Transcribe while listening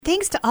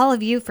thanks to all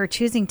of you for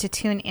choosing to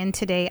tune in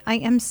today. I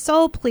am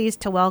so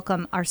pleased to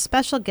welcome our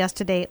special guest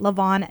today,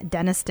 LaVon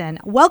Denniston.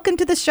 Welcome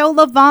to the show,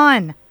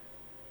 LaVon.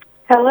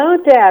 Hello,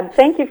 Deb.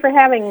 Thank you for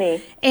having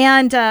me.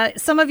 And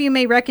some of you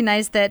may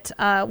recognize that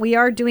we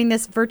are doing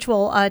this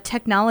virtual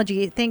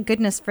technology. Thank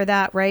goodness for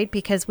that, right?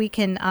 Because we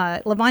can,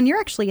 LaVon, you're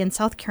actually in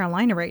South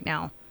Carolina right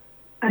now.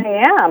 I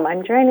am.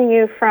 I'm joining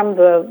you from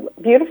the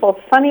beautiful,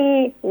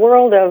 sunny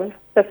world of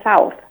the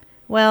South.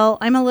 Well,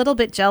 I'm a little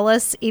bit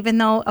jealous, even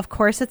though, of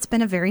course, it's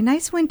been a very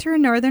nice winter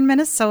in northern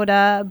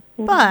Minnesota.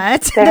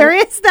 But there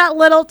is that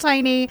little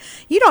tiny,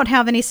 you don't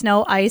have any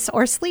snow, ice,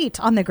 or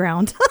sleet on the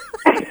ground.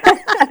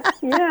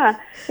 Yeah,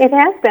 it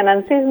has been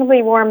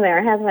unseasonably warm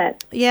there, hasn't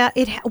it? Yeah,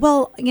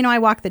 well, I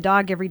walk the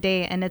dog every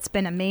day, and it's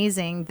been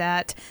amazing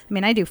that,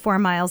 I do 4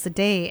 miles a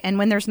day, and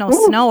when there's no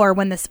snow or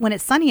when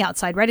it's sunny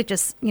outside, right, it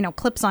just,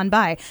 clips on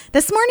by.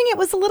 This morning it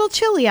was a little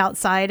chilly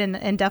outside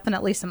and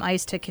definitely some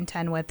ice to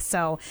contend with.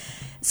 So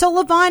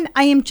LaVon,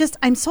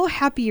 I'm so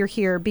happy you're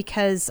here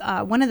because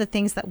one of the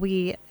things that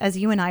as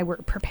you and I were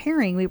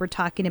preparing, we were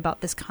talking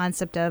about this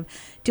concept of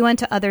do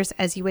unto others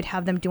as you would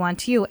have them do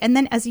unto you. And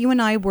then as you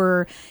and I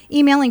were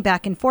emailing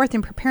back and forth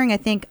and preparing, I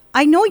think,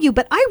 I know you,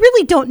 but I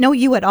really don't know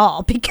you at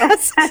all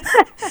because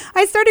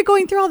I started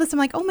going through all this. I'm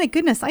like, oh my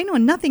goodness, I know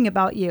nothing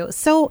about you.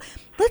 So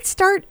let's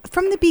start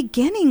from the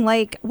beginning.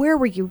 Like, where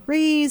were you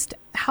raised?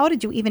 How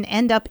did you even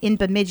end up in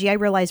Bemidji? I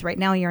realize right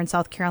now you're in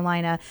South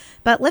Carolina,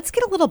 but let's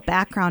get a little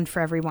background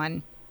for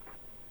everyone.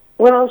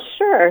 Well,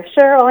 sure.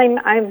 Well,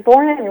 I'm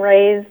born and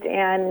raised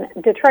in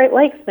Detroit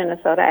Lakes,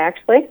 Minnesota,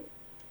 actually.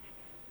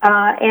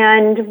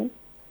 And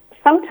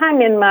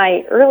sometime in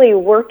my early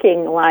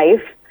working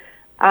life,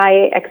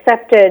 I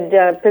accepted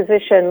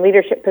a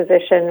leadership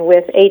position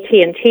with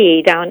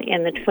AT&T down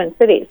in the Twin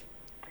Cities.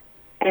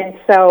 And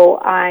so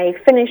I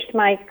finished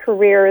my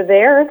career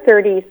there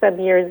 30-some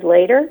years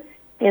later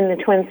in the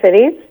Twin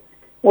Cities,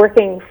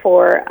 working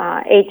for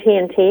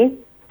AT&T,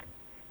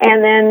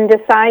 and then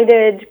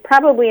decided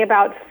probably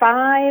about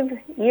 5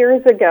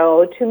 years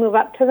ago to move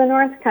up to the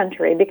North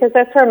Country because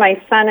that's where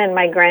my son and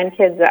my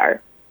grandkids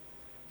are.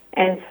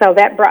 And so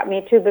that brought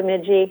me to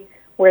Bemidji,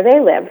 where they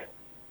live.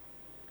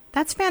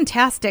 That's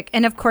fantastic.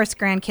 And of course,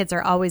 grandkids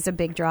are always a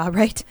big draw,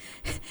 right?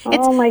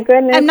 Oh, my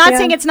goodness. I'm not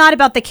saying it's not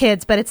about the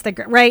kids, but it's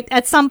right?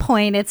 At some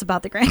point, it's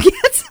about the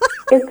grandkids.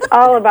 It's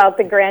all about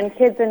the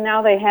grandkids, and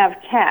now they have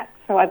cats.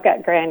 So I've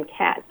got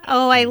grandcats.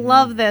 Oh, I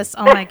love this.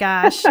 Oh, my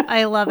gosh.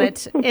 I love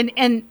it.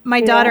 And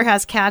my daughter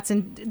has cats,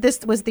 and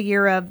this was the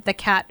year of the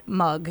cat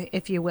mug,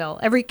 if you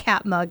will. Every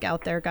cat mug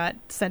out there got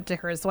sent to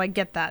her, so I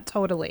get that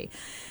totally.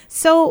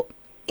 So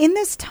in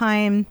this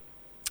time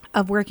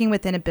of working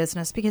within a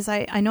business, because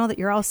I know that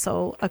you're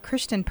also a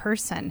Christian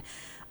person,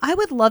 I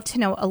would love to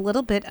know a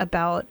little bit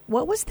about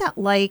what was that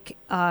like?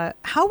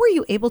 How were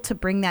you able to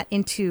bring that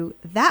into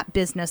that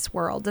business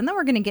world? And then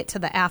we're going to get to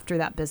the after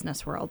that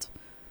business world.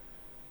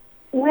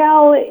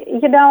 Well,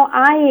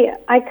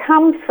 I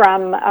come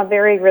from a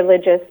very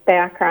religious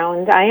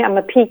background. I am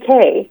a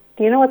PK.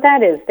 Do you know what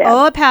that is, Deb?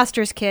 Oh, a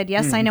pastor's kid.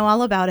 Yes, I know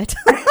all about it.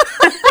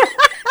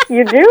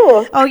 You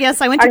do? Oh,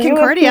 yes, I went to Are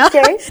Concordia. You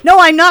a PK? No,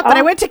 I'm not, but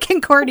I went to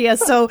Concordia.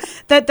 So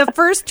the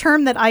first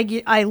term that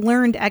I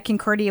learned at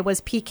Concordia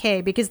was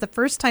PK because the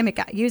first time it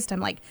got used, I'm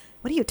like,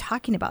 what are you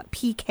talking about,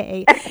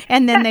 PK?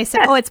 And then they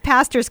said, oh, it's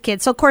pastor's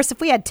kid. So, of course,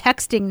 if we had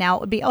texting now,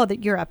 it would be,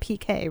 that you're a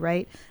PK,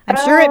 right? I'm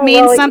sure it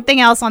means something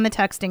else on the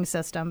texting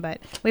system,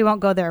 but we won't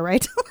go there,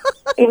 right?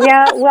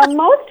 Yeah, well,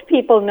 most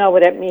people know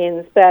what it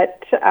means,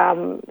 but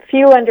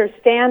few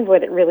understand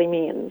what it really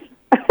means.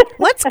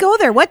 Let's go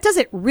there. What does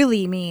it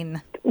really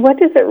mean? What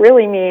does it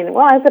really mean?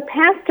 Well, as a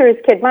pastor's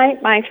kid,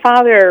 my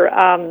father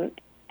and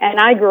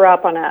I grew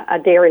up on a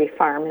dairy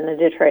farm in the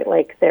Detroit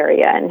Lakes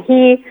area, and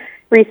he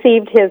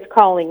received his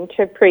calling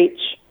to preach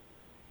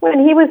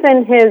when he was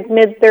in his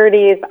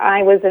mid-30s.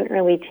 I was an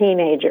early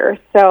teenager.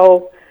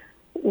 So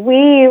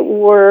we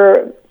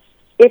were,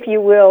 if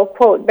you will,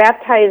 quote,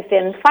 baptized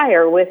in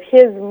fire with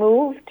his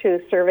move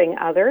to serving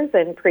others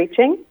and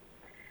preaching.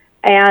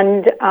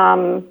 And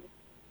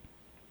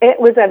it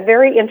was a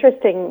very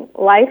interesting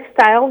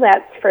lifestyle,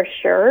 that's for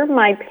sure.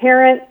 My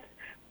parents,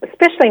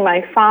 especially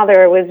my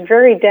father, was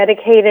very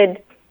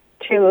dedicated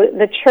to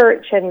the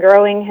church and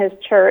growing his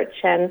church,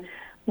 and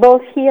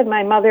both he and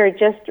my mother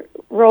just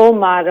role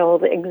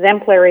modeled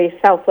exemplary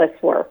selfless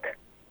work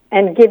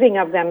and giving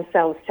of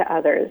themselves to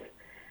others.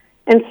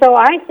 And so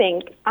I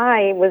think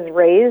I was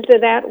raised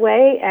that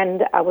way,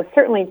 and I was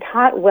certainly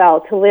taught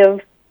well to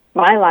live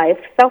my life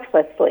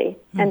selflessly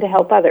and to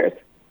help others.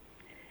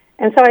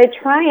 And so I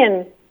try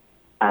and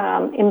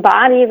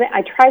embody that.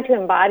 I try to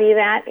embody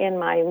that in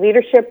my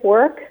leadership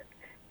work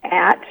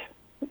at,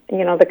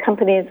 the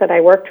companies that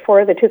I worked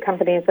for, the two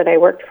companies that I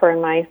worked for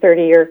in my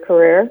 30-year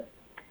career.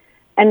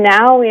 And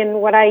now in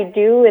what I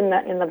do in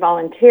the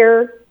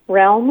volunteer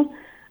realm,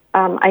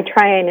 I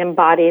try and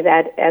embody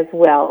that as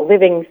well,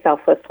 living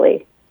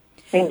selflessly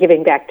and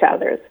giving back to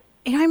others.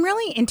 I'm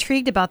really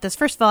intrigued about this.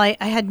 First of all, I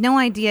had no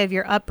idea of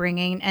your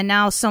upbringing, and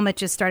now so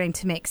much is starting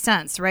to make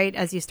sense, right?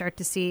 As you start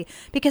to see,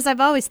 because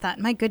I've always thought,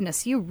 my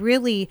goodness,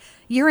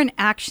 you're an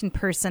action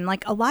person.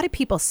 Like a lot of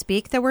people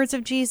speak the words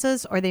of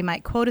Jesus, or they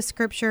might quote a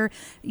scripture.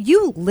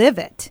 You live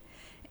it.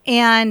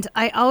 And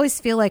I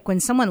always feel like when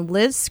someone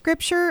lives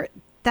scripture,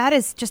 that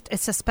is just,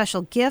 it's a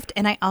special gift.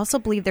 And I also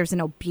believe there's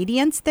an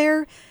obedience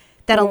there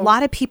that a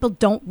lot of people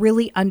don't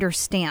really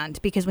understand,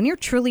 because when you're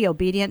truly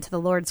obedient to the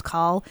Lord's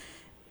call,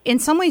 in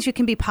some ways you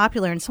can be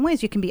popular, in some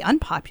ways you can be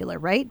unpopular,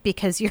 right?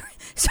 Because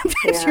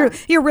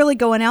you're really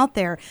going out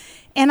there.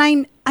 And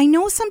I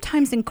know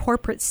sometimes in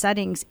corporate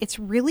settings, it's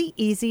really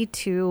easy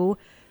to,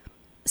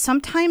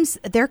 sometimes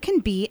there can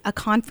be a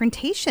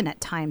confrontation at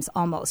times,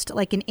 almost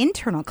like an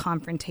internal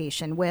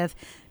confrontation with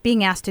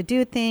being asked to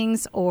do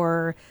things,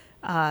 or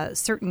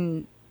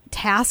certain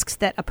tasks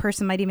that a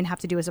person might even have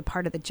to do as a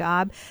part of the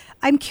job.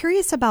 I'm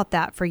curious about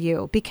that for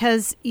you,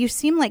 because you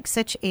seem like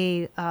such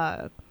a,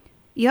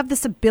 you have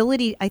this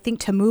ability, I think,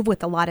 to move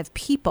with a lot of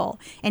people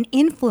and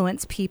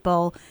influence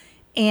people.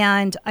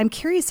 And I'm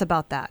curious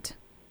about that.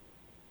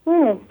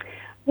 Well,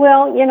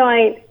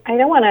 I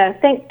don't want to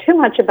think too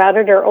much about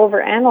it or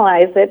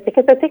overanalyze it,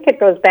 because I think it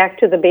goes back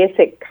to the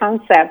basic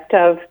concept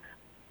of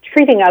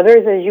treating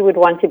others as you would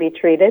want to be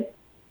treated,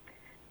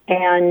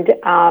 and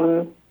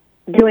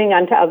doing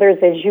unto others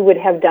as you would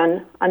have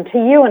done unto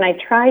you. And I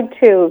tried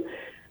to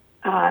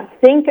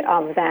think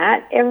of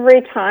that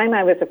every time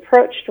I was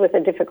approached with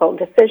a difficult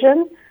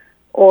decision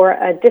or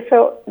a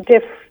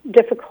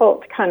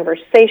difficult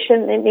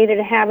conversation that needed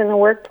to have in the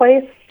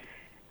workplace.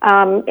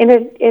 And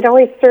it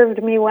always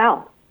served me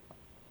well.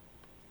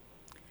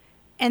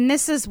 And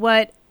this is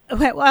what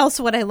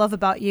I love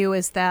about you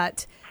is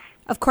that,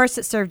 of course,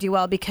 it served you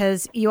well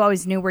because you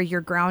always knew where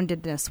your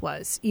groundedness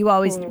was. You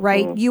always,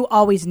 right? You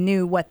always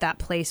knew what that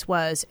place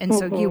was. And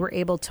so you were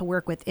able to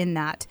work within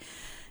that.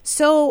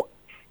 So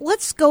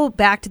let's go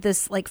back to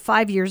this, like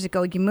 5 years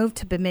ago, you moved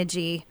to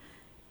Bemidji.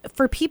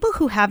 For people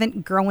who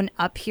haven't grown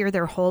up here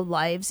their whole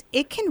lives,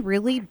 it can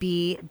really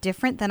be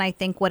different than I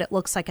think what it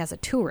looks like as a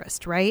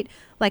tourist, right?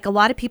 Like a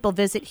lot of people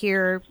visit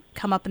here,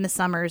 come up in the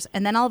summers,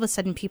 and then all of a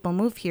sudden people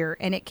move here,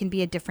 and it can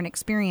be a different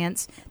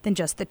experience than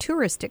just the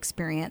tourist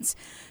experience.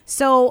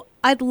 So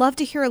I'd love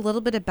to hear a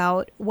little bit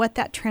about what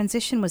that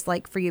transition was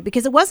like for you,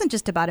 because it wasn't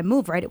just about a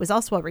move, right? It was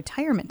also a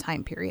retirement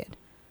time period.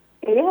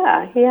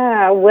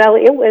 Yeah. Well,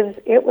 it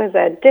was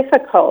a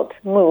difficult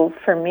move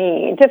for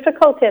me.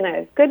 Difficult in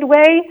a good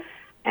way,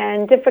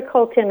 and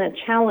difficult in a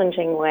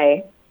challenging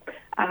way.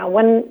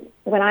 When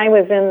I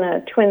was in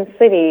the Twin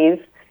Cities,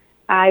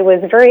 I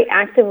was very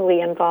actively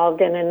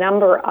involved in a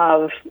number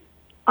of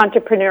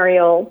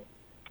entrepreneurial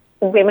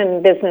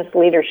women business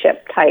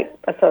leadership type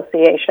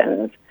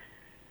associations.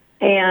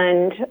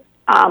 And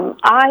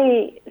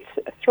I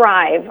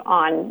thrive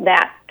on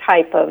that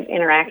type of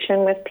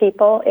interaction with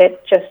people.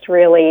 It just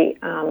really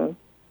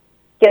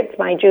gets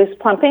my juice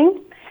pumping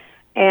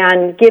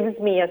and gives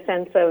me a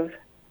sense of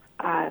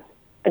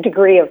a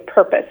degree of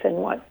purpose in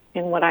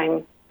what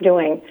I'm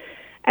doing.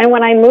 And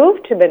when I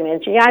moved to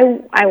Bemidji,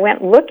 I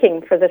went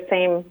looking for the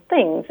same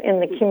things in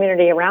the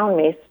community around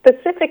me,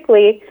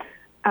 specifically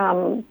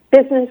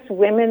business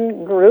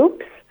women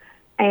groups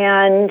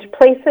and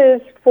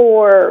places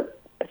for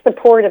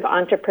support of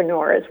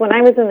entrepreneurs. When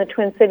I was in the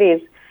Twin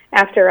Cities,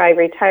 after I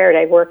retired,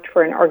 I worked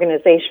for an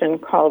organization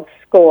called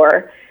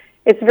SCORE.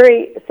 It's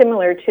very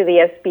similar to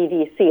the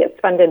SBDC. It's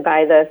funded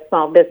by the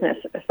Small Business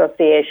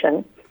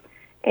Association.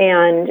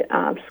 And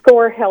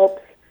SCORE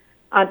helps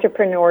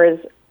entrepreneurs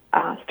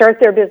start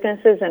their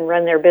businesses and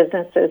run their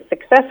businesses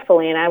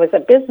successfully. And I was a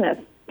business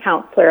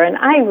counselor, and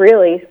I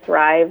really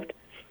thrived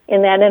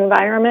in that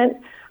environment.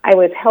 I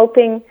was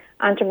helping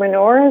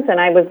entrepreneurs, and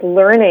I was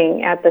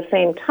learning at the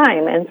same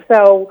time. And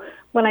so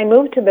when I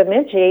moved to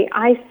Bemidji,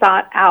 I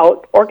sought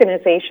out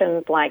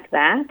organizations like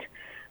that,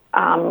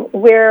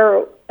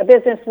 where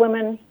business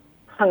women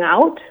hung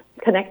out,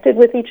 connected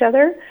with each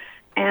other,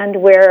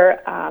 and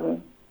where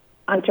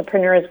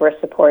entrepreneurs were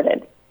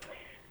supported.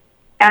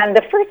 And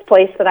the first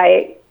place that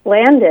I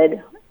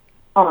landed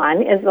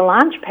on is the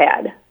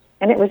Launchpad.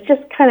 And it was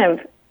just kind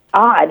of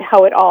odd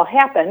how it all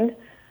happened.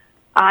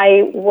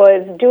 I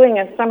was doing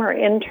a summer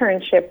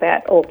internship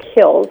at Oak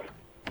Hills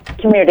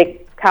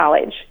Community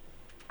College.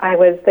 I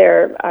was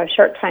their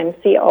short-time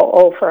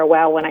COO for a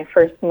while when I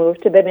first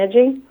moved to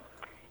Bemidji.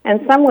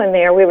 And someone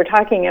there, we were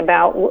talking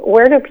about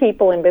where do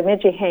people in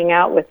Bemidji hang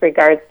out with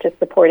regards to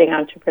supporting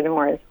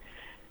entrepreneurs.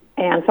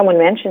 And someone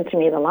mentioned to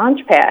me the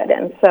Launchpad.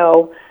 And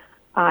so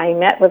I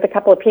met with a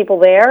couple of people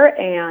there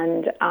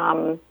and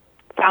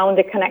found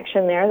a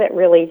connection there that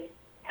really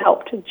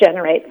helped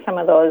generate some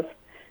of those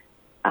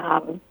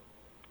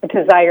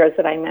desires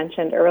that I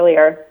mentioned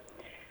earlier.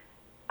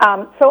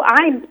 So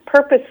I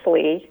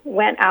purposely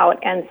went out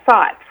and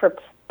sought for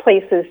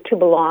places to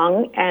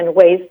belong and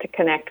ways to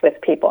connect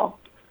with people.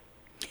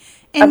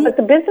 But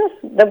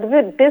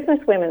the business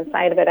women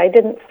side of it, I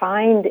didn't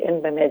find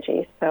in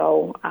Bemidji,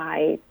 so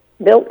I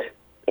built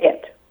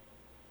it.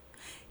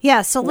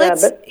 Yeah, so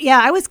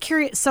I was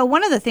curious. So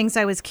one of the things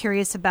I was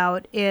curious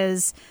about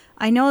is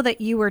I know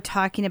that you were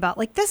talking about,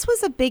 like, this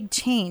was a big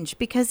change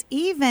because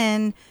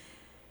even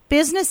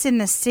business in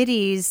the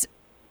cities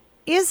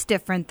is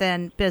different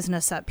than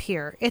business up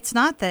here. It's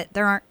not that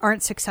there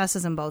aren't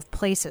successes in both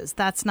places.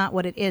 That's not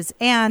what it is.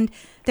 And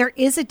there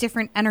is a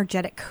different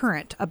energetic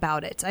current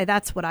about it.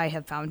 That's what I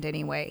have found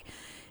anyway.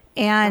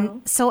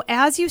 And so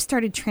as you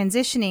started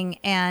transitioning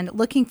and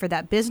looking for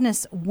that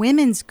business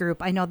women's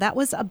group, I know that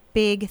was a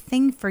big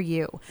thing for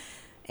you.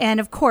 And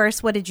of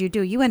course, what did you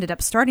do? You ended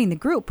up starting the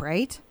group,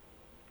 right?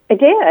 I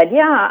did,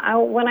 yeah.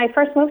 When I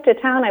first moved to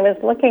town, I was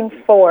looking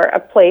for a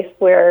place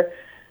where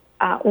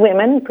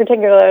women,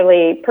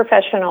 particularly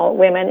professional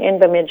women in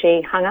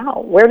Bemidji, hung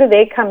out. Where do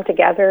they come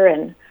together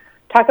and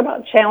talk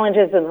about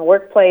challenges in the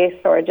workplace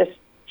or just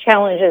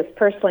challenges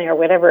personally or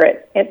whatever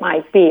it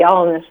might be,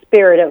 all in the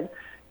spirit of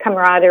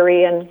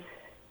camaraderie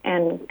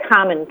and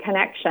common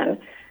connection.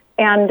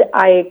 And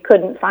I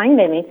couldn't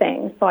find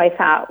anything, so I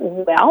thought,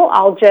 well,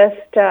 I'll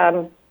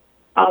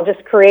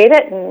just create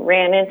it, and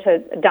ran into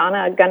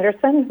Donna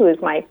Gunderson, who is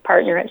my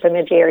partner at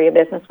Bemidji Area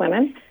Business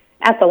Women,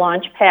 at the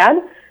launch pad.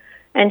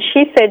 And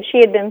she said she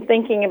had been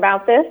thinking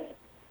about this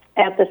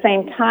at the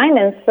same time,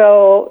 and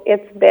so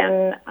it's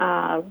been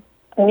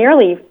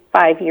nearly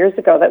 5 years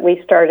ago that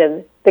we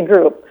started the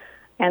group.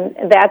 And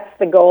that's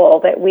the goal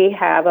that we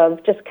have,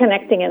 of just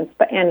connecting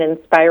and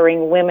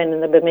inspiring women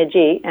in the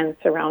Bemidji and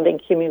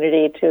surrounding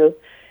community to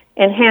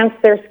enhance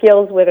their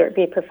skills, whether it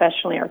be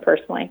professionally or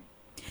personally.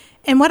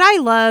 And what I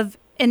love,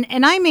 and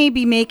I may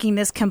be making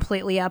this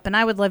completely up, and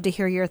I would love to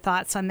hear your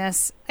thoughts on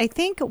this. I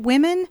think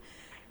women,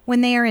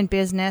 when they are in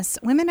business,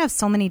 women have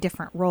so many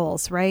different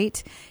roles,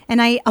 right? And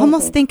I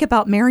almost think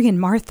about Mary and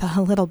Martha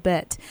a little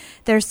bit.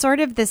 There's sort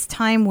of this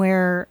time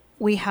where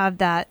we have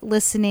that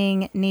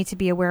listening, need to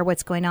be aware of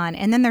what's going on.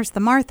 And then there's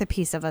the Martha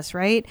piece of us,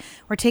 right?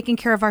 We're taking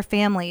care of our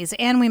families,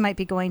 and we might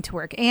be going to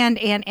work, and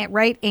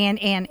right,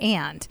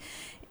 and.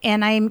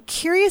 And I'm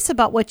curious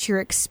about what your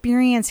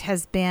experience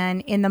has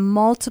been in the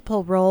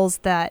multiple roles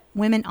that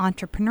women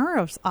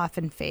entrepreneurs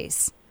often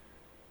face.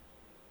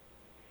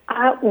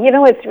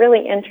 It's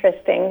really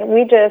interesting.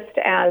 We just,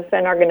 as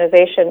an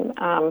organization,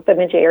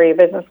 Bemidji Area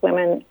Business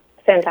Women,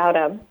 sent out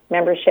a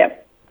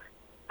membership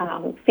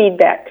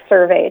feedback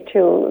survey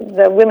to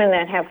the women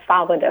that have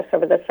followed us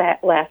over the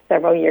last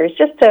several years,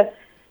 just to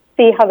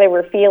see how they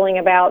were feeling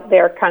about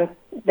their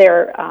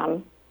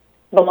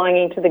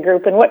belonging to the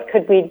group and what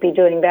could we be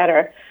doing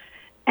better.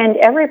 And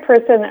every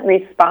person that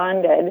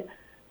responded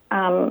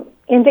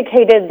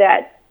indicated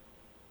that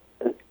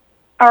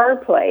our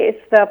place,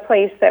 the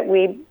place that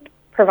we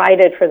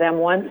provided for them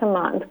once a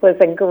month, was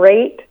a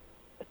great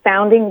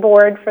sounding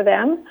board for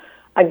them,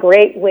 a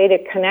great way to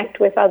connect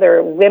with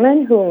other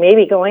women who may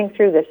be going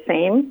through the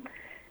same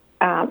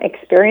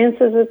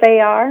experiences that they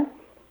are,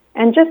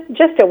 and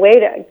just a way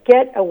to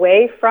get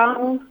away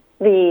from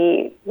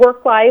the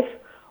work life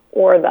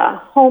or the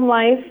home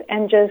life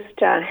and just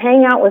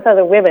hang out with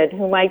other women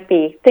who might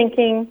be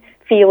thinking,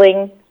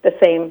 feeling the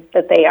same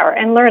that they are,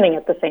 and learning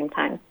at the same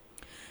time.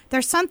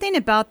 There's something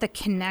about the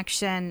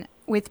connection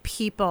with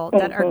people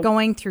that are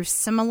going through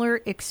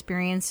similar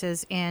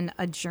experiences in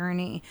a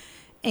journey.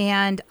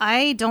 And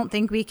I don't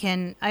think we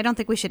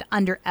should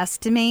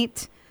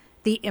underestimate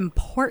the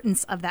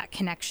importance of that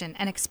connection.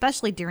 And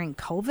especially during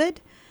COVID,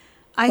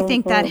 I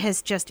think that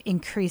has just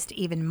increased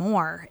even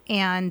more.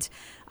 And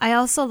I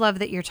also love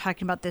that you're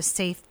talking about this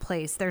safe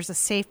place. There's a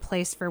safe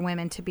place for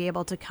women to be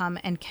able to come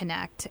and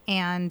connect.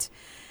 And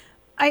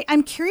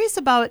I'm curious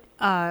about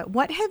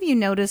what have you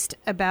noticed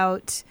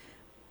about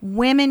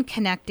women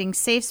connecting,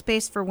 safe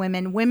space for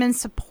women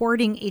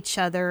supporting each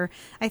other.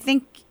 I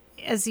think,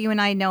 as you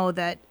and I know,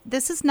 that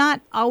this is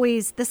not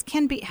always,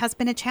 has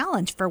been a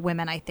challenge for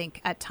women, I think,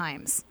 at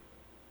times.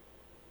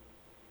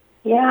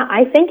 Yeah,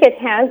 I think it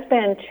has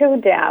been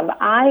too, Deb.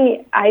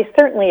 I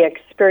certainly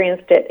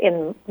experienced it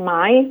in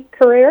my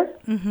career,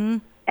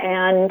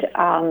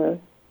 and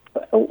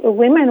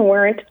women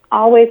weren't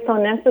always so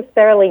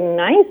necessarily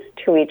nice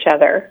to each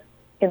other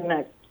in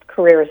the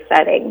career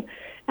setting.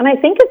 And I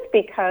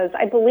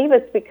believe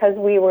it's because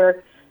we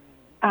were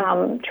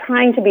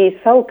trying to be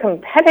so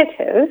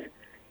competitive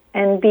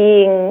and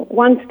being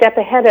one step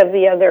ahead of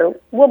the other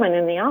woman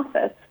in the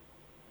office,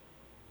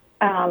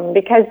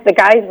 because the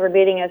guys were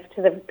beating us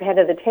to the head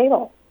of the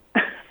table.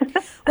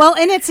 Well,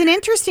 and it's an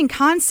interesting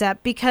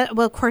concept because,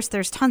 well, of course,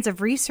 there's tons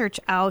of research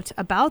out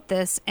about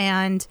this,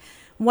 and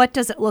what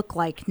does it look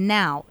like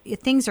now?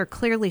 Things are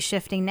clearly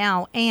shifting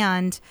now,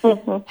 and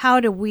how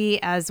do we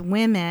as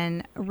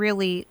women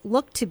really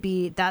look to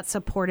be that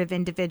supportive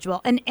individual?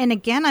 And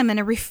again, I'm going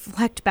to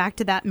reflect back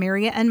to that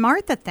Mary and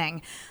Martha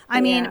thing. I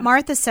mean,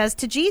 Martha says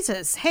to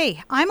Jesus,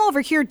 hey, I'm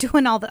over here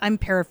doing I'm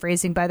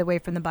paraphrasing, by the way,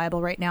 from the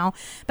Bible right now,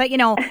 but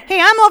hey,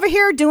 I'm over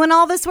here doing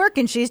all this work,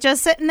 and she's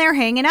just sitting there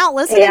hanging out,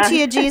 listening to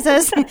you,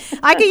 Jesus.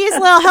 I could use a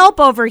little help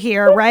over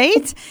here,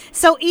 right?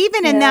 So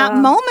even in that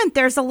moment,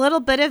 there's a little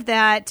bit of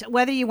that,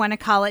 whether you want to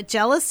call it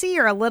jealousy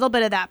or a little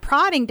bit of that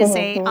prodding to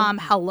say,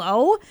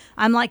 hello,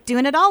 I'm like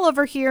doing it all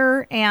over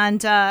here.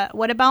 And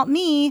what about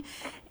me?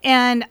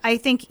 And I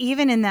think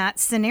even in that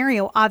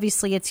scenario,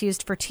 obviously it's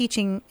used for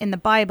teaching in the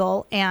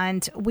Bible,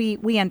 and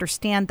we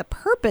understand the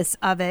purpose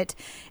of it.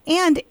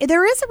 And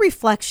there is a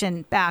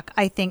reflection back,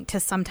 I think,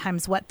 to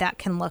sometimes what that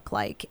can look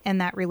like in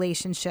that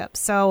relationship.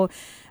 So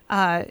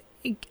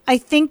I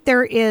think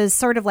there is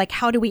sort of like,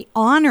 how do we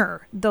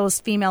honor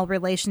those female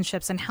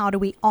relationships, and how do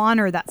we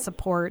honor that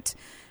support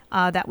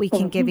that we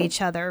can give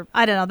each other?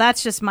 I don't know.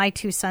 That's just my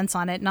 2 cents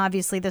on it. And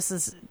obviously this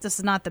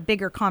is not the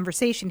bigger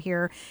conversation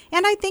here.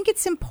 And I think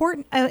it's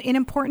important, an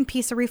important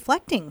piece of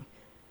reflecting.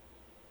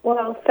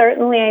 Well,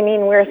 certainly. I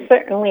mean, we're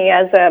certainly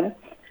as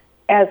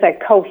a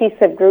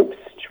cohesive group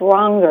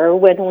stronger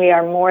when we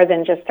are more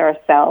than just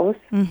ourselves.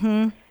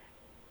 Mm-hmm.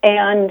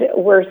 And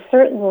we're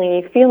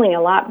certainly feeling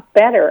a lot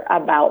better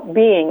about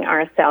being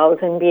ourselves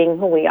and being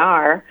who we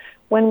are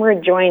when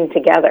we're joined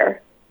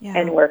together. Yeah.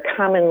 And we're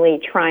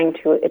commonly trying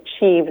to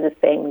achieve the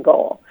same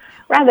goal,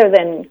 rather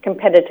than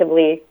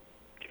competitively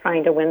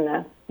trying to win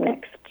the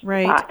next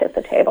spot at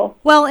the table.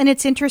 Well, and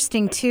it's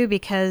interesting, too,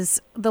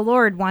 because the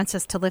Lord wants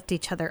us to lift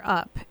each other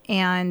up.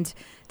 And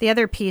the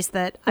other piece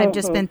that I've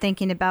just been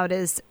thinking about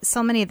is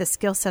so many of the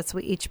skill sets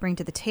we each bring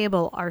to the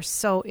table are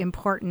so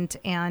important,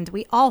 and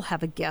we all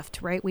have a gift,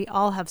 right? We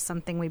all have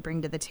something we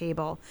bring to the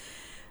table.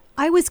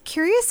 I was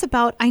curious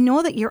about, I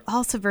know that you're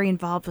also very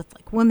involved with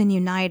like Women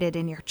United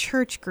and your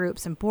church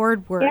groups and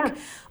board work. Yeah.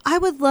 I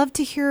would love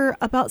to hear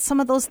about some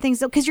of those things,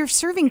 because you're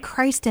serving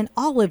Christ in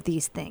all of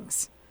these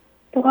things.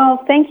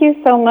 Well, thank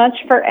you so much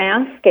for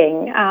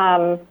asking.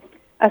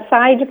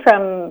 Aside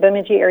from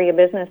Bemidji area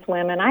business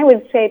women, I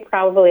would say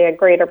probably a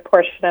greater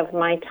portion of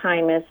my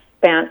time is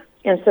spent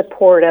in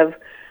support of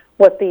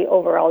what the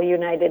overall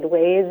United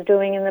Way is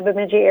doing in the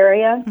Bemidji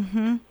area.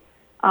 Mm-hmm.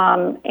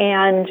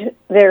 And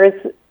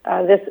there's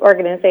this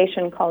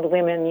organization called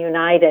Women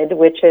United,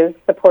 which is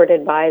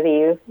supported by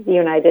the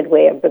United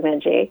Way of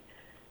Bemidji.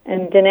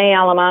 And Danae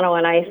Alamano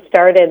and I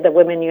started the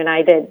Women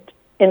United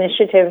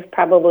initiative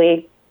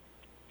probably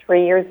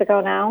 3 years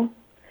ago now.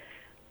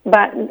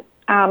 But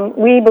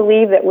we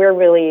believe that we're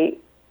really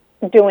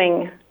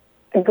doing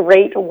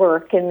great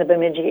work in the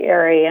Bemidji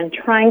area and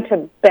trying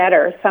to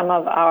better some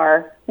of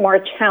our more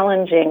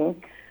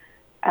challenging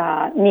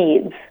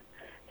needs.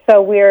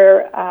 So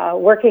we're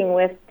working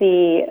with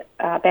the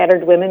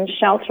Battered Women's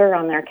Shelter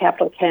on their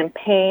capital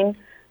campaign.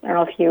 I don't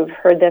know if you've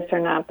heard this or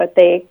not, but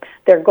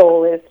their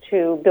goal is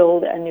to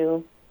build a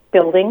new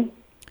building.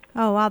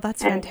 Oh, wow,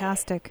 that's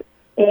fantastic.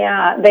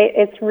 Yeah,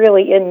 it's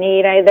really in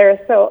need.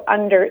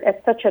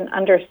 It's such an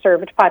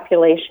underserved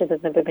population in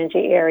the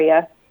Bemidji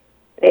area.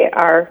 They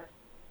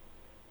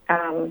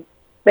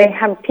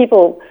have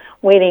people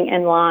waiting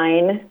in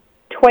line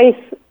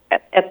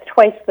at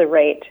twice the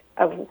rate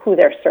of who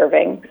they're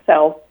serving.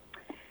 So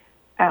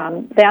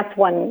that's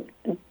one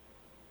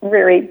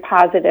very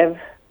positive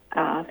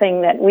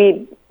thing that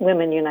we,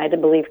 Women United,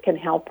 believe can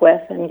help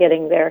with in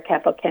getting their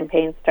capital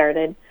campaign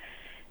started.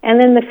 And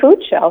then the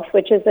food shelf,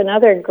 which is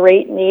another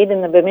great need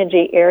in the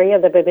Bemidji area.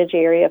 The Bemidji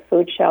area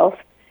food shelf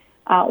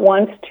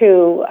wants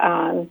to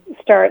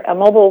start a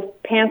mobile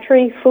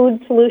pantry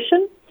food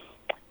solution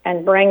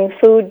and bring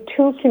food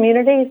to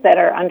communities that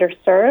are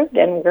underserved.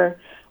 And we're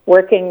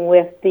working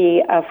with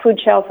the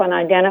food shelf on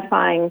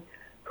identifying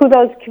who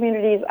those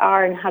communities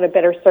are and how to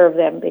better serve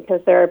them,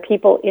 because there are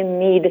people in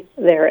need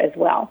there as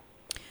well.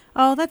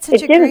 Oh, that's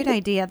such a great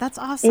idea. That's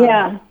awesome.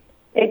 Yeah.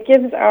 It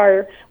gives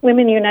our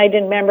Women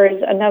United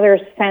members another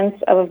sense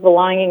of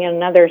belonging and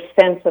another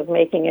sense of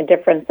making a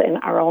difference in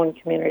our own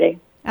community.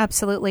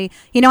 Absolutely.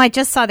 You know, I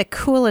just saw the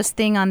coolest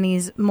thing on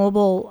these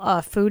mobile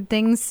food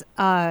things.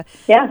 Yeah.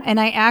 And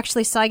I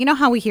actually saw, you know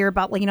how we hear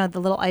about, the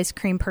little ice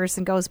cream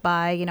person goes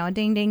by,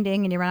 ding, ding,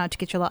 ding, and you run out to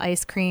get your little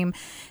ice cream.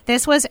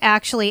 This was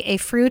actually a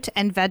fruit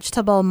and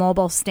vegetable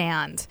mobile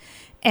stand.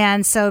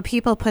 And so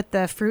people put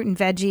the fruit and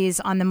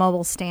veggies on the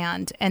mobile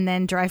stand and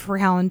then drive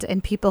around,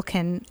 and people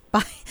can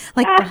buy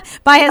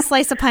a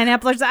slice of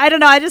pineapple. I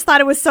don't know. I just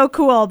thought it was so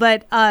cool.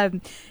 But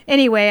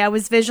anyway, I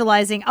was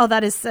visualizing,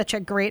 that is such a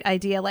great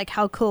idea. Like,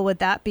 how cool would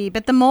that be?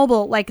 But the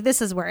mobile,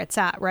 this is where it's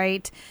at,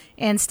 right?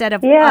 Instead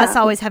of us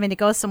always having to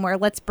go somewhere,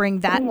 let's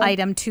bring that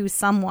item to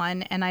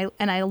someone. And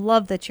I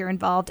love that you're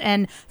involved.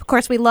 And of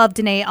course, we love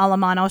Danae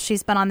Alamano.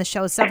 She's been on the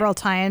show several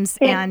times,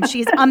 and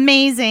she's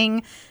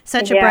amazing.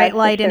 Such a bright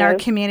light in our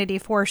community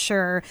for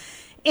sure.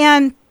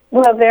 And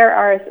well, there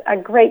are a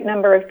great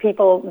number of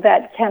people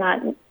that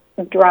cannot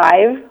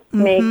drive,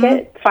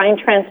 find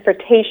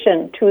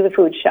transportation to the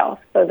food shelf.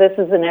 So this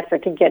is an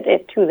effort to get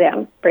it to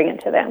them, bring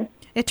it to them.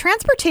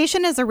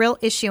 Transportation is a real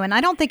issue, and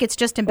I don't think it's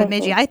just in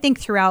Bemidji. I think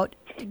throughout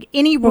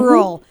any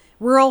rural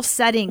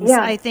settings,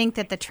 I think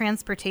that the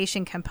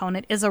transportation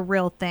component is a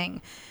real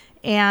thing.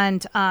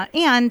 And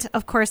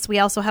of course, we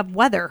also have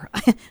weather.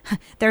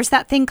 There's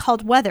that thing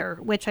called weather,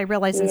 which I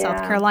realize in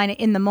South Carolina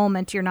in the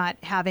moment you're not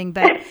having,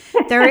 but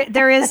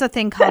there is a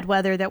thing called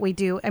weather that we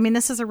do. I mean,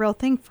 this is a real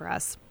thing for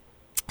us.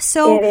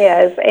 So it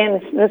is,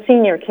 and the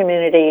senior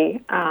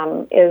community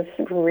is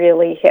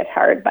really hit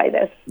hard by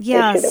this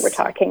issue that we're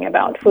talking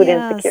about, food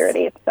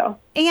insecurity. So,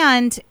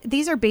 and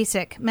these are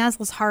basic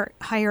Maslow's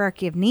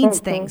hierarchy of needs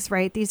things,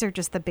 right? These are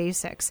just the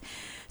basics.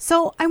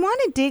 So I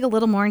want to dig a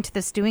little more into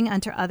this doing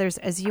unto others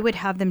as you would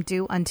have them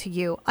do unto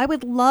you. I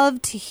would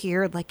love to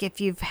hear, like, if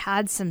you've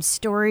had some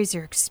stories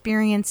or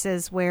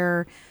experiences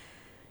where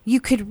you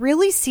could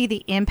really see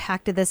the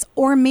impact of this,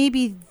 or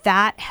maybe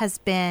that has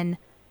been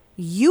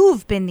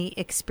you've been the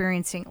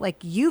experiencing, like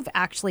you've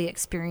actually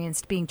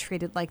experienced being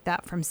treated like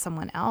that from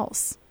someone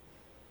else.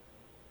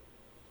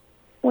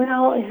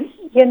 Well,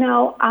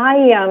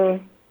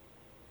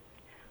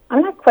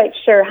 I'm not quite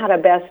sure how to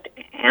best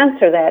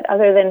answer that,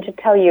 other than to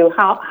tell you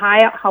how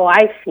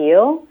I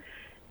feel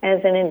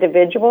as an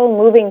individual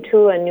moving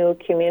to a new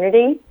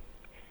community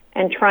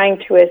and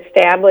trying to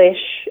establish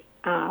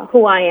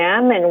who I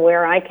am and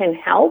where I can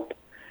help.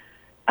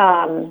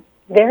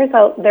 There's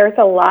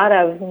a lot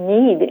of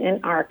need in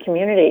our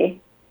community,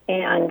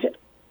 and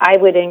I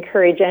would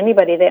encourage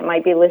anybody that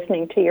might be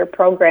listening to your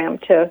program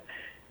to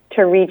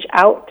reach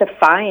out to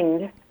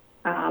find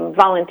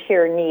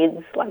volunteer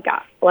needs like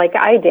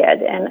I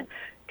did. And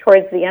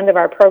towards the end of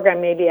our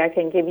program, maybe I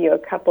can give you a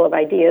couple of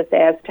ideas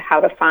as to how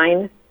to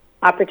find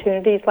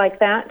opportunities like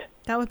that.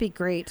 That would be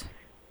great.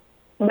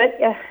 But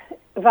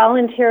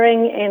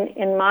volunteering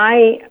in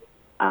my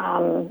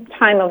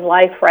time of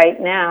life right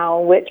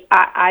now, which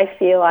I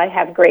feel I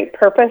have great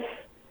purpose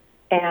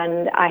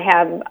and I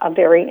have a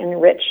very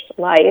enriched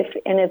life,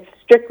 and it's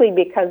strictly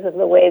because of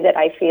the way that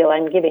I feel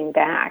I'm giving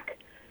back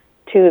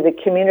to the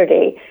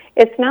community.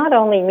 It's not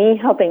only me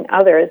helping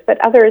others, but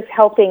others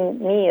helping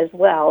me as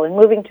well. And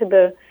moving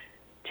to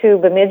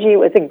Bemidji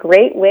was a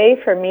great way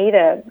for me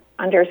to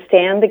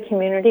understand the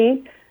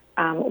community,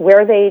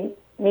 where they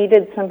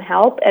needed some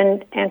help,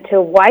 and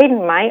to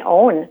widen my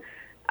own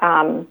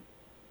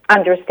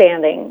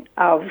understanding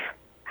of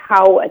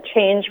how a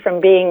change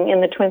from being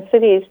in the Twin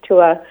Cities to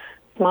a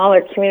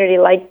smaller community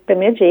like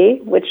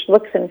Bemidji, which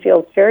looks and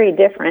feels very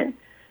different,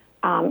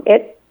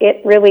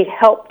 it really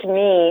helped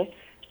me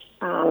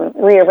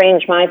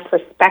rearrange my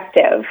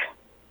perspective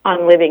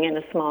on living in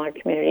a smaller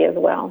community as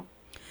well.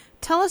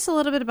 Tell us a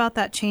little bit about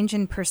that change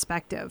in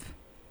perspective.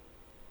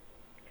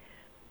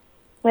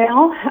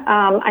 Well,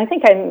 I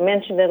think I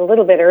mentioned it a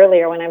little bit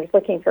earlier when I was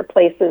looking for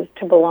places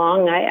to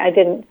belong. I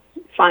didn't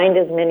find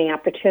as many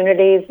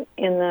opportunities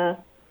in the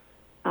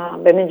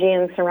Bemidji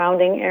and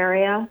surrounding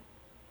area.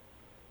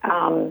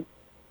 A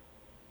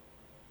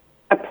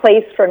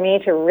place for me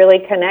to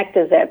really connect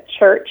is at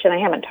church, and I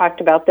haven't talked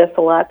about this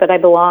a lot, but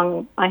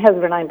my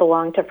husband and I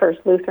belong to First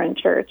Lutheran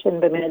Church in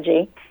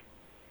Bemidji.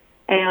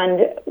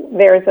 And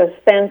there's a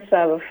sense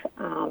of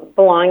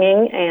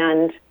belonging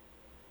and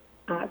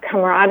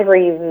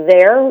camaraderie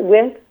there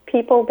with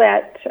people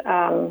that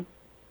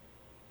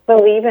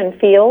believe and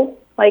feel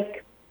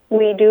like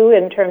we do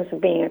in terms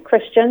of being a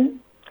Christian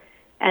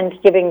and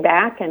giving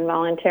back and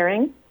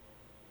volunteering.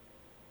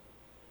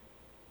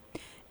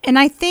 And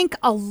I think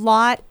a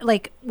lot,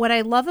 like what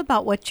I love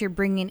about what you're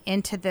bringing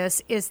into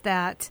this is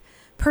that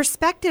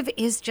perspective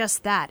is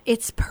just that.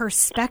 It's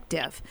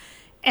perspective.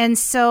 And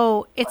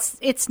so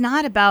it's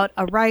not about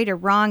a right or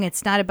wrong.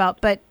 It's not about,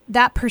 but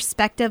that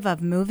perspective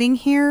of moving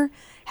here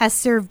has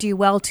served you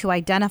well to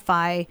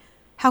identify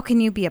how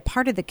can you be a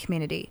part of the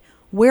community?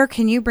 Where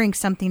can you bring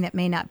something that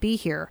may not be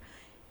here?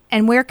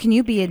 And where can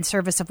you be in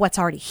service of what's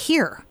already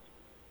here?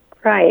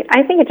 Right.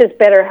 I think it just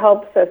better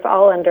helps us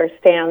all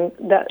understand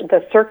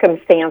the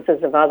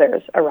circumstances of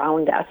others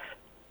around us.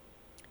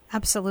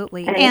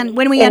 Absolutely. And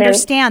when we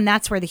understand,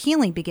 that's where the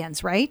healing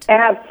begins, right?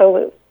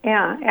 Absolutely.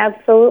 Yeah,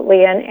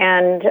 absolutely.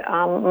 And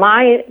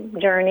my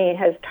journey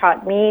has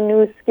taught me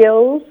new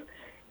skills.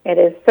 It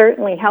has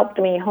certainly helped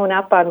me hone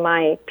up on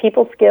my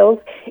people skills,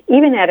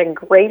 even at a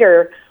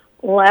greater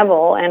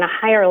level and a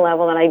higher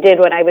level than I did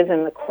when I was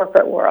in the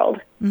corporate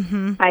world.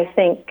 Mm-hmm. I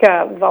think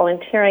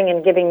volunteering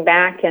and giving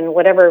back in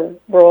whatever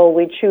role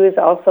we choose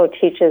also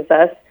teaches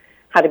us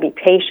how to be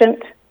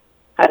patient,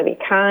 how to be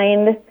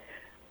kind.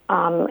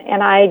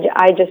 And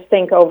I just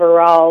think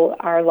overall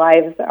our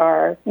lives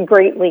are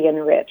greatly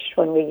enriched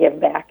when we give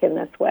back in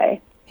this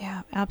way.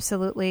 Yeah,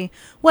 absolutely.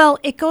 Well,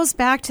 it goes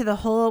back to the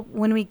whole,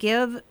 when we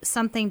give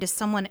something to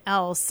someone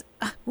else,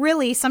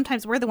 really,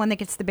 sometimes we're the one that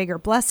gets the bigger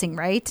blessing,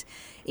 right?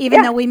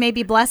 Even though we may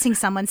be blessing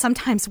someone,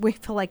 sometimes we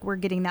feel like we're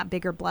getting that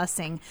bigger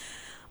blessing.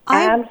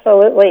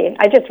 Absolutely.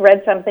 I just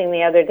read something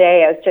the other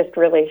day. It was just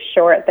really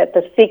short, that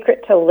the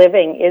secret to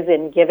living is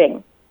in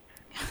giving.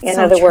 In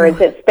other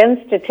words, it's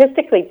been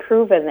statistically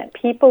proven that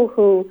people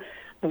who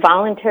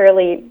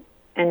voluntarily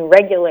and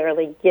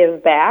regularly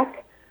give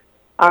back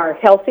are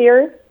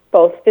healthier,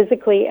 both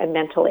physically and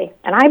mentally.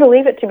 And I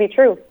believe it to be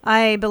true.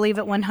 I believe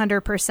it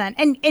 100%.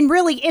 And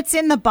really, it's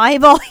in the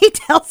Bible. He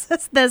tells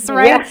us this,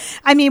 right? Yeah.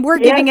 I mean, we're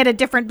giving it a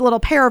different little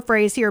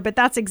paraphrase here, but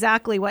that's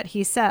exactly what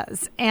he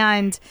says.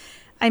 And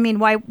I mean,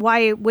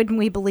 why wouldn't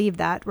we believe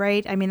that,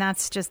 right? I mean,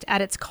 that's just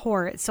at its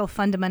core. It's so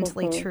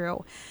fundamentally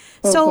true.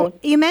 So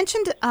you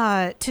mentioned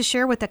to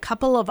share with a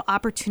couple of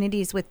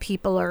opportunities with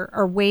people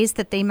or ways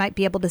that they might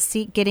be able to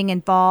seek getting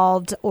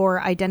involved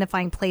or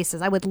identifying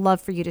places. I would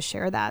love for you to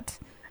share that.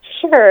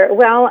 Sure.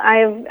 Well,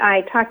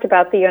 I talked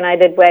about the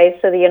United Way.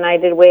 So the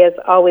United Way is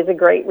always a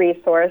great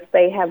resource.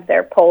 They have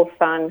their pulse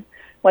on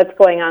what's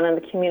going on in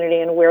the community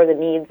and where the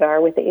needs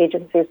are with the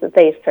agencies that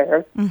they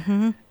serve.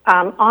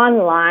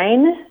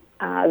 Online,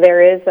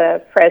 there is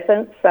a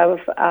presence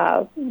of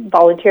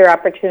volunteer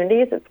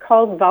opportunities. It's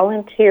called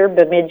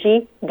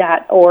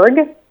volunteerbemidji.org.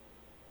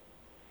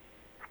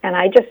 And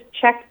I just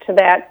checked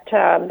that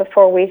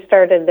before we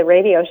started the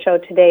radio show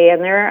today,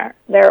 and there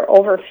are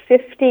over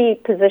 50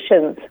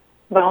 positions,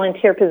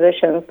 volunteer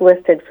positions,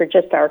 listed for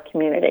just our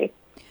community.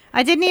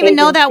 I didn't even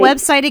know that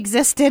website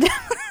existed.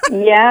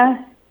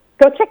 Yeah.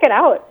 Go check it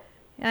out.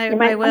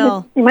 I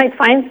will. You might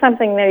find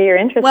something that you're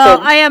interested in. Well,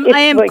 I am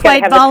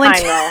quite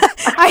volunteer.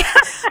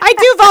 I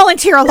do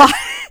volunteer a lot.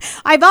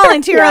 I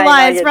volunteer a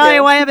lot. It's probably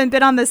why I haven't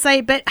been on the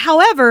site. But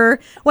however,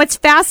 what's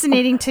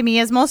fascinating to me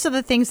is most of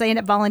the things I end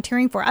up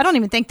volunteering for, I don't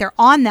even think they're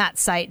on that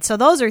site. So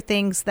those are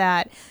things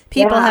that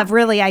people have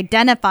really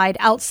identified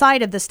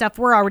outside of the stuff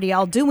we're already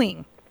all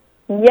doing.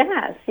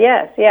 Yes.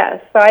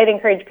 So I'd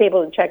encourage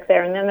people to check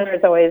there. And then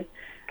there's always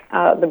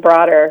the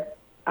broader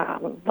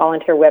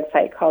volunteer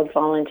website called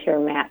Volunteer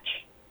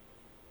Match.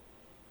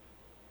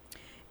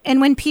 And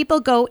when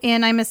people go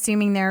in, I'm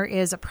assuming there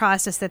is a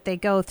process that they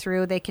go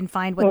through. They can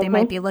find what they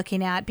might be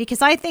looking at.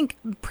 Because I think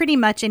pretty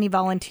much any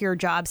volunteer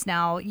jobs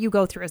now, you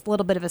go through a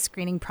little bit of a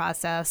screening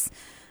process,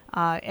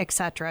 et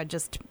cetera,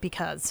 just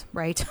because,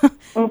 right?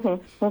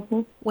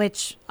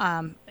 Which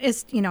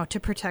is, to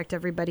protect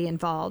everybody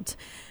involved.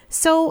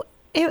 So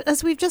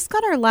as we've just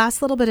got our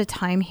last little bit of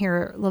time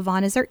here,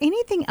 LaVon, is there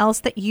anything else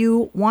that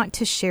you want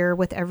to share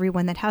with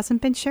everyone that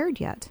hasn't been shared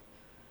yet?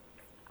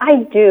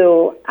 I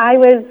do. I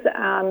was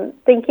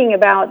thinking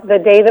about the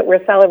day that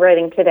we're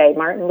celebrating today,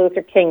 Martin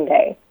Luther King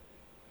Day.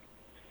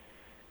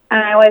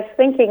 And I was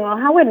thinking, well,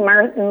 how would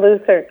Martin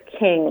Luther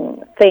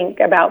King think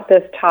about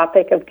this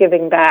topic of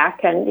giving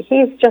back? And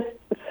he's just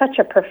such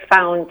a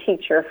profound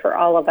teacher for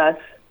all of us.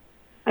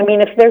 I mean,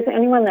 if there's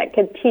anyone that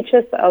could teach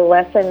us a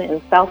lesson in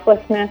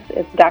selflessness,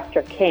 it's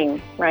Dr. King,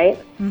 right?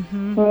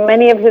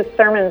 Many of his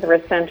sermons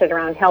were centered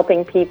around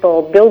helping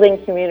people,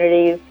 building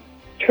communities,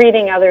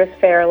 treating others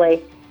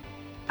fairly.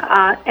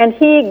 And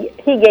he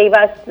gave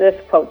us this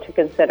quote to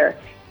consider.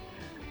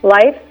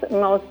 Life's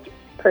most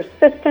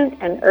persistent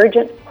and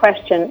urgent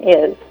question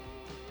is,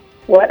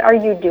 what are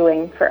you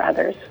doing for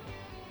others?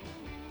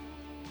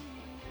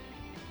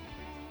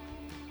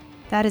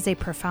 That is a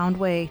profound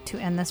way to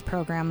end this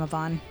program,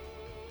 LaVon.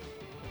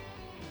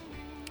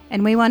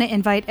 And we want to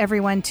invite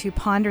everyone to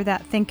ponder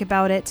that, think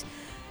about it.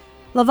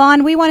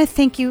 LaVon, we want to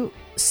thank you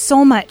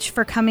so much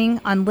for coming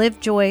on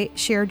Live Joy,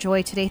 Share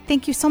Joy today.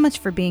 Thank you so much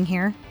for being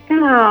here.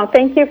 Oh,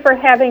 thank you for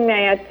having me.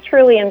 I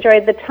truly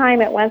enjoyed the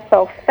time. It went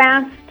so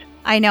fast.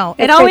 I know.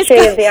 It always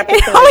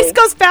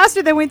goes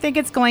faster than we think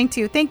it's going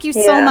to. Thank you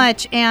so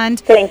much. And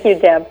thank you,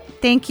 Deb.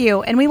 Thank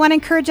you. And we want to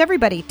encourage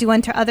everybody, do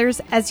unto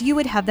others as you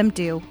would have them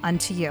do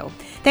unto you.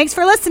 Thanks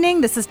for listening.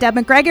 This is Deb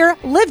McGregor.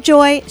 Live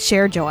Joy,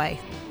 Share Joy.